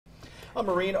A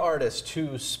marine artist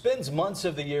who spends months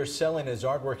of the year selling his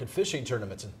artwork at fishing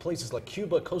tournaments in places like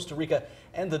Cuba, Costa Rica,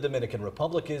 and the Dominican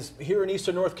Republic is here in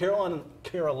eastern North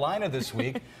Carolina this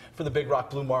week for the Big Rock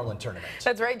Blue Marlin tournament.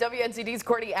 That's right. WNCT's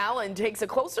Courtney Allen takes a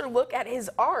closer look at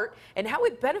his art and how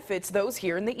it benefits those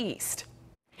here in the East.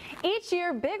 Each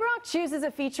year, Big Rock chooses a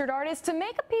featured artist to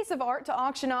make a piece of art to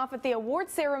auction off at the award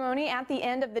ceremony at the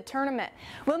end of the tournament.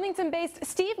 Wilmington-based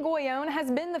Steve Goyone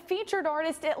has been the featured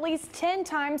artist at least 10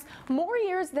 times more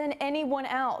years than anyone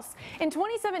else. In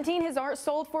 2017, his art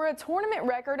sold for a tournament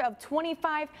record of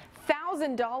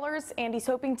 $25,000, and he's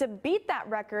hoping to beat that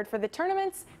record for the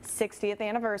tournament's 60th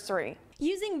anniversary.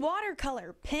 Using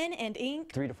watercolor, pen, and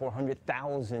ink, 300,000 to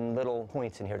 400,000 little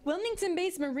points in here.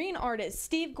 Wilmington-based marine artist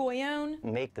Steve Goyone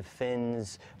Make the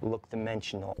fins look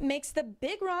dimensional. Makes the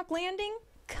Big Rock landing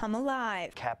come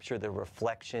alive. Capture the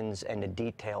reflections and the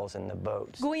details in the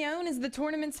boats. Goyone is the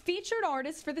tournament's featured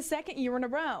artist for the second year in a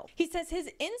row. He says his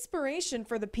inspiration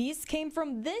for the piece came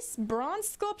from this bronze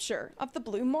sculpture of the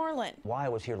Blue Marlin. While I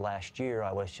was here last year,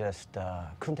 I was just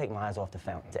couldn't take my eyes off the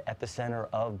fountain. The epicenter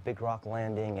of Big Rock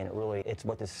Landing, and it's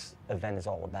what this event is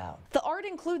all about. The art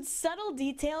includes subtle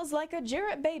details like a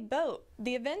Jarrett Bay boat,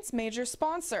 the event's major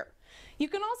sponsor. You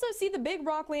can also see the Big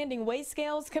Rock Landing weigh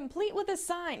scales complete with a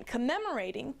sign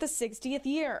commemorating the 60th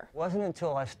year. It wasn't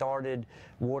until I started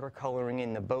watercoloring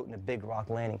in the boat in the Big Rock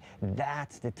Landing,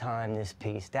 that's the time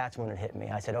that's when it hit me.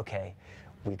 I said, okay,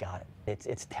 we got it.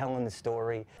 It's telling the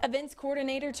story. Events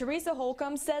coordinator Teresa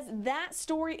Holcomb says that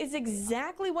story is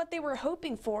exactly what they were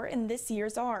hoping for in this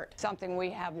year's art. Something we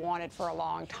have wanted for a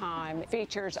long time. It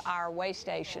features our way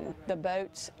station, the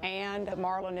boats, and the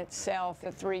Marlin itself,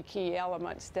 the three key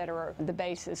elements that are the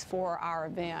basis for our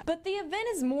event. But the event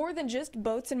is more than just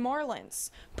boats and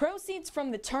Marlins. Proceeds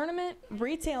from the tournament,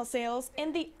 retail sales,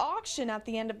 and the auction at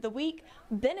the end of the week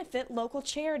benefit local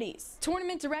charities.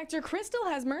 Tournament director Crystal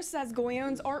Hesmer says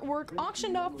Goyone's artwork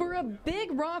auctioned off for a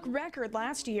Big Rock record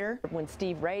last year. When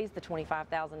Steve raised the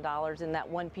 $25,000 in that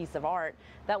one piece of art,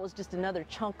 that was just another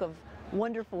chunk of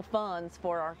wonderful funds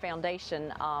for our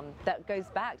foundation that goes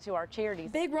back to our charities.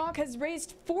 Big Rock has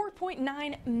raised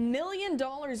 $4.9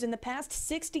 million in the past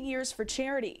 60 years for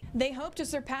charity. They hope to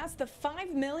surpass the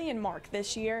 $5 million mark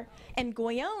this year, and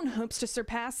Goyone hopes to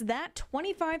surpass that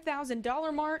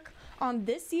 $25,000 mark on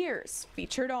this year's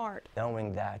featured art.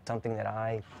 Knowing that something that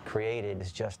I created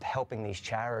is just helping these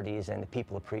charities and the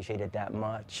people appreciate it that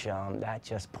much, that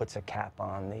just puts a cap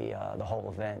on the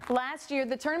whole event. Last year,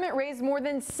 the tournament raised more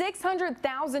than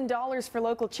 $600,000 for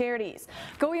local charities.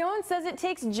 Goyone says it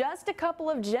takes just a couple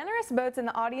of generous boats in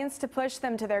the audience to push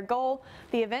them to their goal.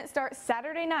 The event starts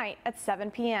Saturday night at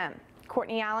 7 p.m.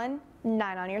 Courtney Allen,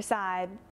 9 on your side.